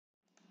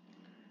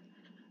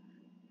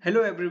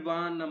Hello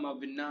everyone, I'm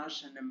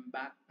Avinash and I'm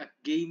back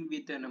again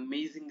with an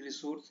amazing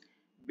resource.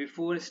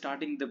 Before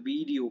starting the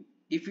video,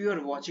 if you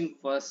are watching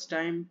first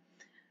time,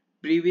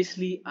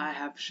 previously I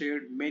have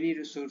shared many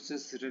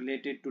resources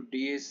related to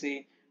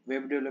DSA,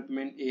 web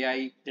development,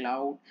 AI,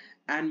 cloud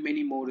and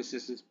many more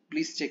resources.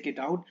 Please check it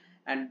out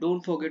and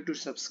don't forget to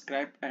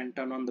subscribe and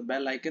turn on the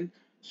bell icon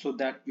so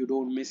that you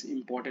don't miss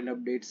important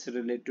updates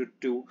related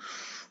to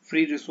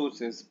free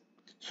resources.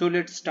 So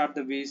let's start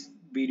the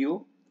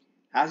video.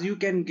 As you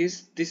can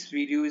guess, this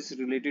video is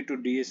related to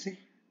DSA.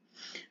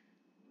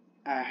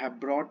 I have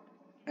brought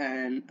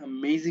an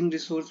amazing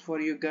resource for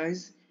you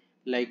guys.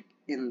 Like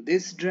in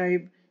this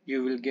drive,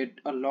 you will get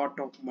a lot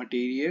of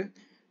material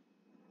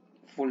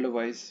folder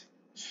wise.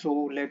 So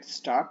let's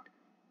start.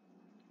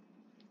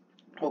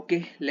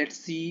 Okay, let's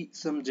see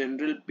some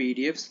general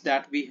PDFs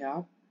that we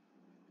have.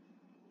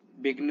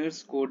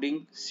 Beginners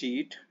coding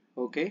sheet.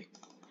 Okay,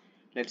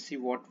 let's see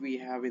what we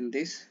have in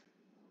this.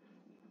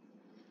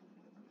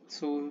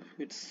 So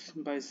it's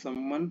by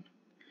someone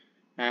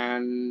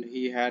and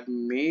he had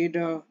made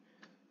a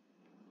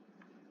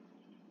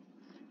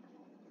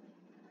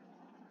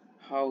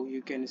how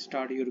you can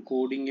start your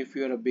coding if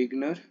you are a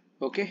beginner.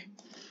 Okay,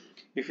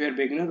 if you are a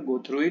beginner, go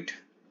through it.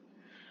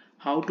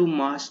 How to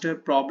master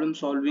problem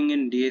solving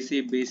in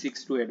DSA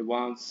basics to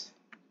advance.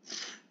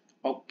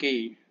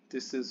 Okay,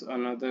 this is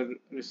another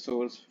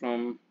resource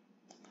from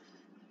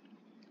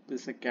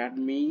this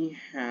academy,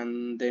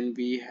 and then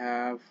we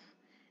have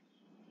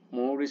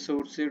more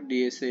resources: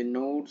 DSA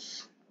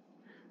notes,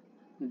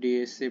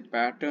 DSA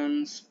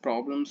patterns,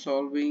 problem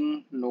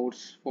solving,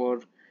 notes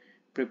for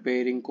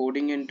preparing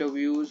coding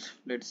interviews.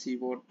 Let's see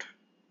what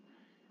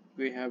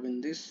we have in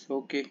this.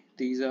 Okay,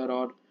 these are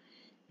our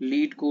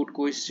lead code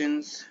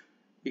questions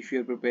if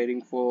you're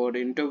preparing for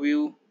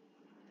interview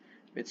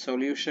with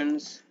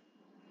solutions.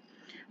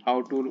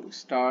 How to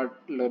start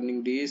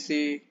learning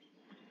DSA.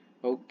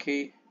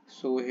 Okay,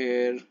 so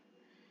here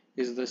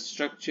is the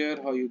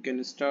structure how you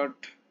can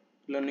start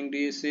learning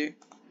DSA.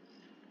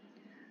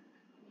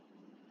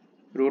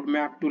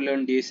 Roadmap to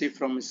learn DSA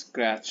from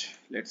scratch.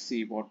 Let's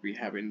see what we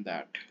have in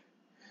that.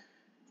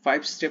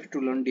 5 steps to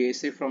learn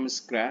DSA from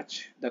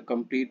scratch, the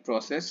complete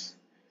process.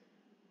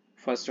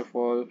 First of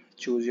all,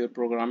 choose your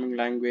programming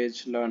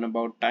language, learn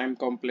about time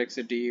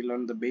complexity,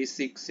 learn the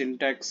basic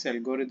syntax,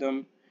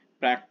 algorithm,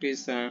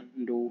 practice and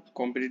do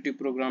competitive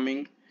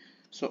programming.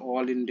 So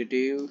all in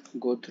detail,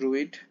 go through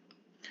it.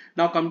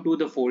 Now come to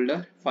the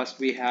folder. First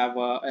we have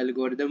a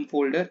algorithm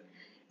folder.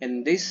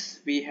 In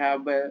this we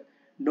have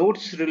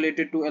notes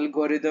related to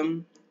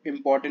algorithm,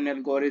 important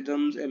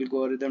algorithms,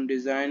 algorithm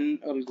design,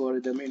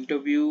 algorithm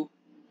interview.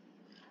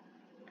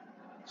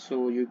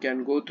 So you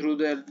can go through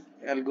the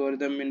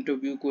algorithm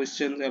interview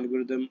questions,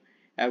 algorithm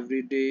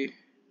every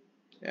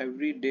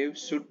dev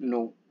should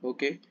know.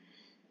 Okay,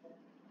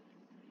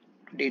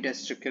 data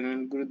structure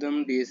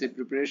algorithm, DSA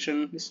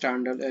preparation,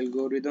 standard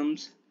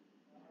algorithms.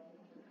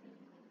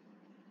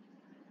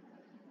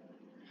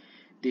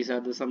 These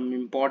are the some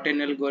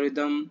important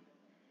algorithm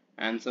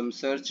and some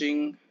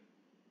searching,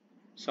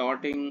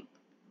 sorting.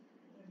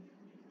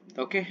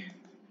 Okay,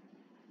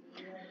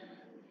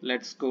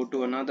 let's go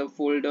to another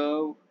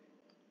folder.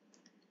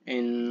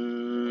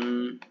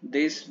 In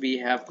this we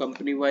have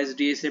company wise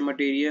DSA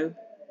material,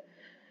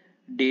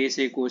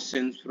 DSA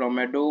questions from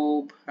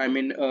Adobe.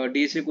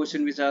 DSA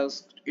question which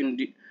asked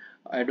in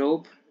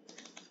Adobe.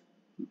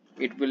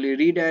 It will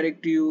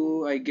redirect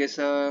you, I guess,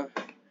 a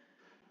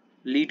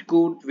lead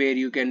code where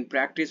you can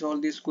practice all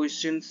these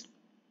questions.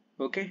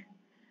 Okay,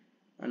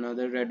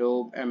 another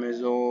Adobe,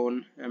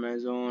 Amazon.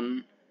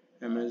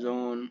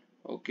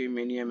 Okay,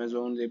 many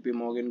Amazon, JP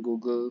Morgan,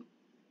 Google,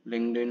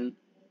 LinkedIn,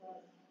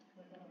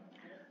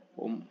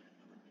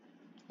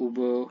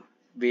 Uber,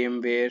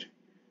 VMware,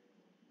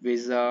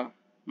 Visa,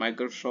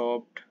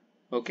 Microsoft.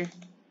 Okay,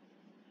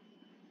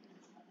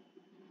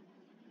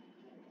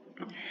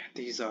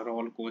 these are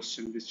all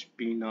questions which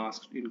been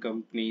asked in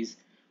companies,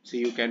 so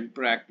you can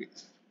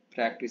practice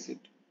it.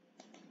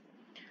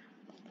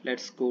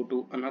 Let's go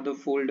to another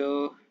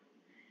folder.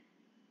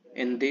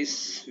 In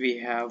this we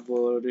have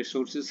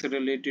resources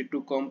related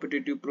to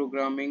competitive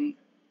programming.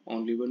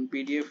 Only one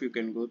PDF, you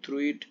can go through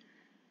it.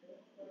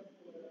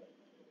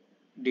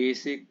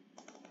 DSA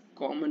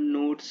common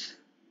notes.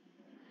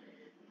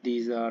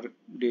 These are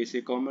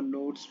DSA common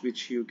notes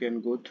which you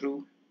can go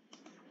through.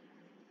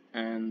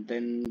 And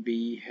then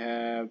we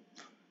have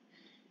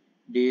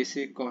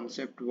DSA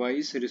concept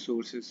wise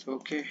resources.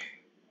 Okay,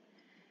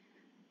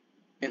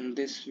 in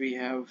this we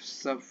have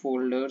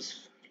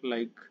subfolders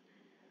like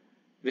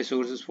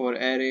resources for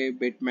array,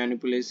 bit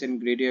manipulation,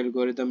 greedy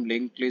algorithm,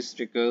 linked list,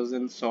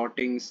 recursion,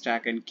 sorting,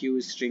 stack and queue,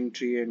 string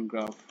tree and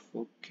graph.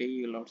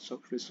 Okay, lots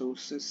of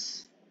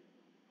resources.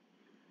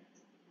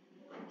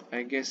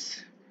 I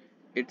guess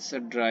it's a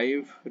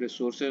drive,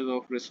 resources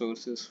of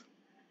resources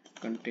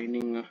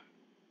containing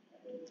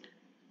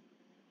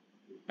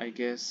I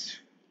guess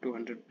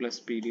 200 plus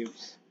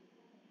PDFs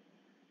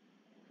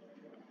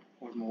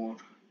or more.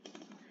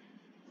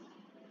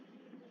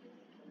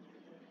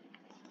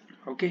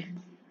 Okay,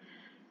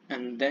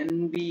 And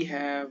then we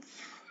have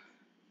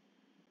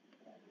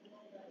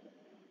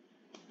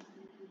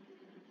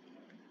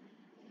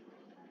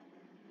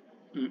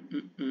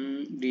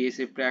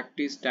DSA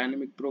practice,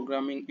 dynamic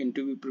programming,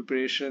 interview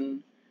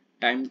preparation,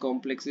 time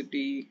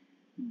complexity,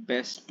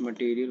 best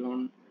material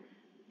on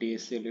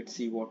DSA. Let's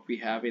see what we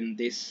have in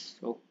this.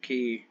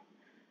 Okay,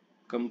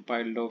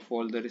 compiled of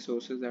all the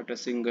resources at a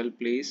single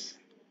place.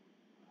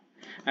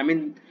 I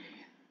mean,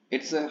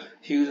 it's a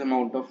huge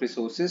amount of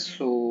resources,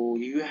 so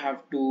you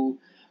have to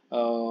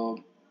uh,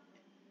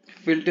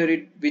 filter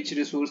it which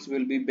resource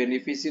will be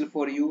beneficial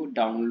for you,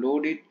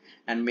 download it,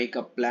 and make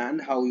a plan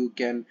how you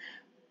can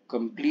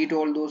complete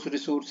all those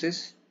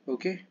resources.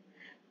 Okay,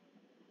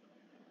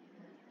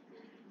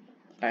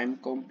 time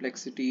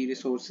complexity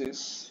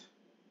resources,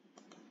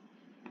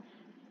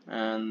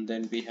 and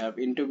then we have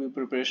interview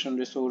preparation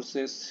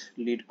resources,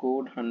 lead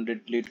code,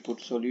 100 lead code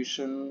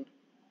solution,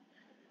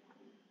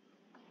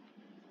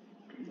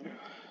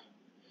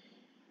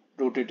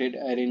 rotated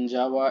array in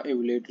Java,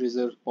 evaluate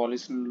reserve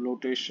policy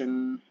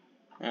notation,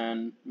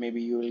 and maybe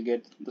you will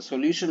get the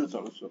solutions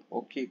also.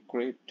 Okay,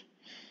 great.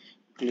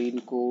 Clean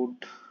code.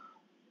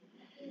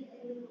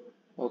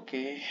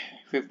 Okay,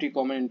 50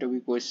 common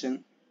interview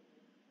question.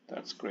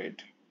 That's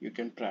great. You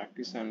can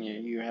practice and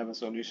you have a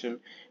solution,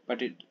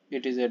 but it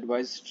is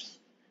advised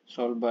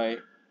solve by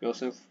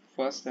yourself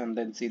first and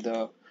then see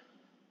the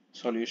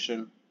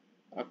solution.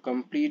 A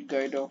complete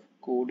guide of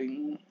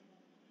coding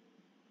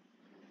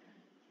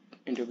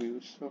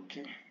interviews.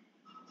 Okay,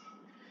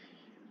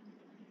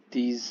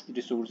 these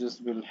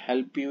resources will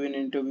help you in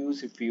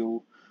interviews. If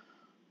you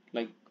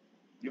like,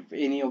 if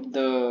any of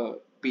the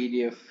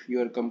PDF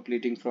you are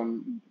completing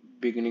from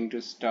beginning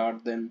to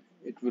start, then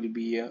it will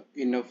be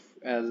enough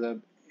as a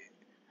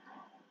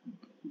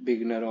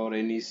beginner or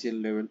initial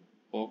level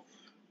of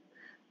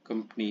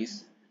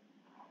companies.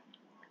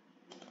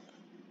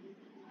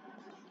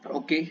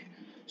 Okay,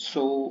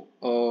 so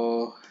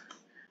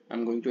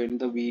I'm going to end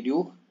the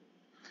video.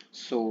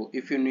 So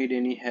if you need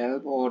any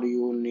help or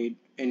you need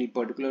any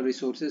particular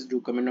resources,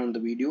 do comment on the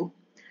video,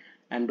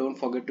 and don't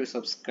forget to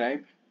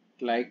subscribe,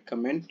 like,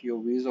 comment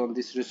your views on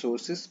these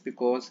resources,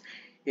 because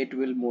it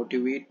will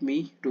motivate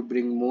me to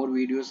bring more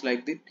videos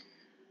like this.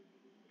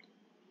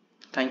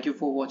 Thank you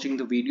for watching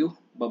the video.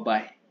 Bye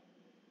bye.